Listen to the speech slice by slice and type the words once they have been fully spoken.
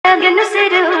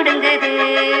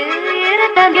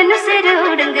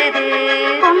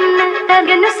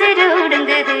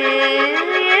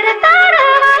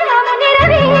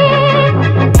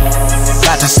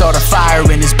About to start a fire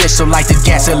in this bitch, so like the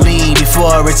gasoline. Before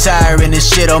I retire, and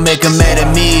this shit'll make 'em mad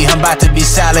at me. I'm about to be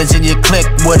silencing your clique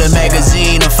with a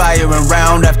magazine. I'm firing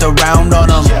round after round on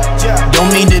them.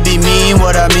 Don't mean to be mean,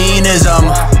 what I mean is I'm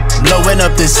blowing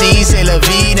up the scene, c'est la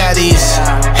vie. Now these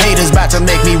haters about to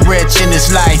make me rich in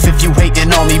this life. If you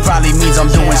hating on me, probably means I'm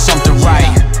doing something right.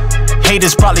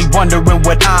 Haters probably wondering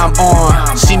what I'm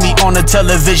on. See me on the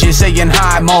television saying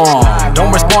hi, mom.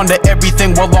 Don't respond to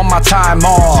everything while on my time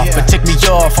off, but tick me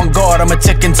off, on guard, I'm a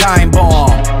ticking time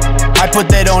bomb. I put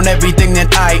that on everything that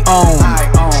I own.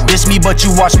 This me, but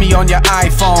you watch me on your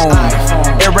iPhone.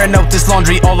 Airing out this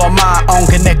laundry all on my own.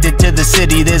 Connected to the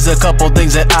city, there's a couple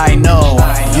things that I know.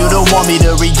 You don't want me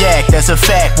to react, that's a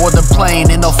fact. Board the plane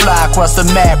and no fly across the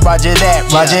map. Roger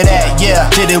that, yeah.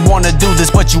 Didn't wanna do this,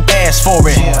 but you asked for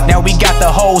it. Now we got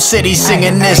the whole city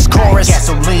singing this chorus.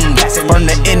 Gasoline, burn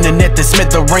the internet to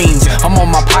smithereens. I'm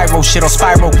on my pyro shit, on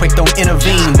spiral quick, don't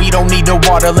intervene. We don't need the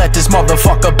water, let this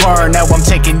motherfucker burn. Now I'm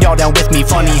taking y'all down with me,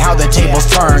 funny how the tables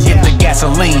turn. Get the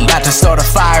gasoline, about to start a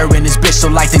fire in this bitch, so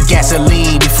like the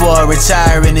gasoline. Before I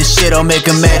retire, and this shit'll make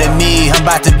 'em mad at me. I'm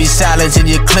about to be silencing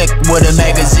your clique with a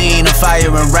magazine. I'm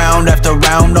firing round after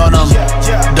round on them.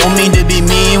 Don't mean to be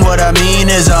mean, what I mean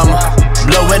is I'm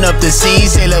blowing up the scene,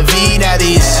 c'est la vie. Now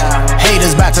these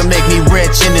haters about to make me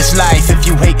rich in this life. If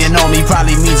you hating on me,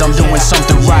 probably means I'm doing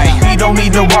something right. We don't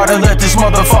need the water, let this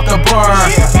motherfucker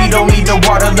burn. We don't need the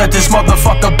water, let this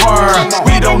motherfucker burn.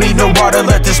 We don't need the water,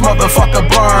 let this motherfucker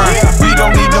burn. We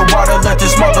don't need the water, let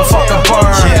this motherfucker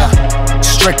burn.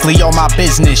 Strictly on my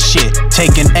business shit,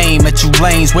 taking aim at you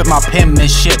lanes with my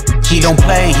penmanship. He don't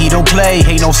play,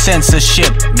 ain't no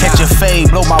censorship. Catch a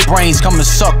fade, blow my brains, come and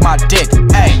suck my dick.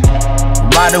 Ay,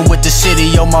 riding with the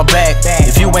city on my back.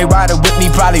 If you ain't riding with me,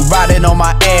 probably riding on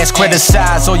my ass.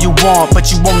 Criticize all you want,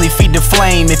 but you only feed the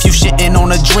flame. If you shitting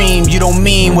on a dream, you don't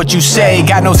mean what you say.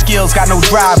 Got no skills, got no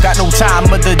drive, got no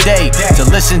time of the day to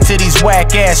listen to these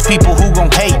whack ass people who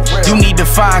gon' hate. You need to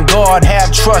find God,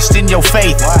 have trust in your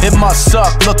faith. It must suck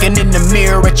looking in the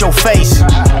mirror at your face,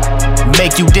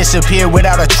 make you disappear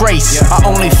without a trace. I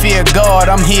only fear God,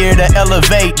 I'm here to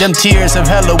elevate. Them tears of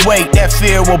hella weight, that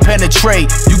fear will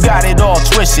penetrate. You got it all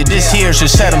twisted, this here should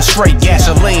set them straight.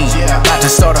 Gasoline, about to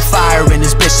start a fire in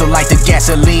this bitch, so like the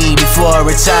gasoline. Before I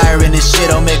retire, and this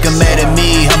shit'll make 'em mad at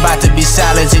me. I'm about to be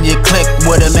silencing your clique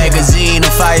with a magazine.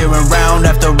 I'm firing round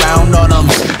after round on them.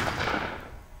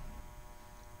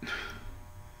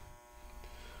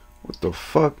 What the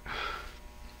fuck?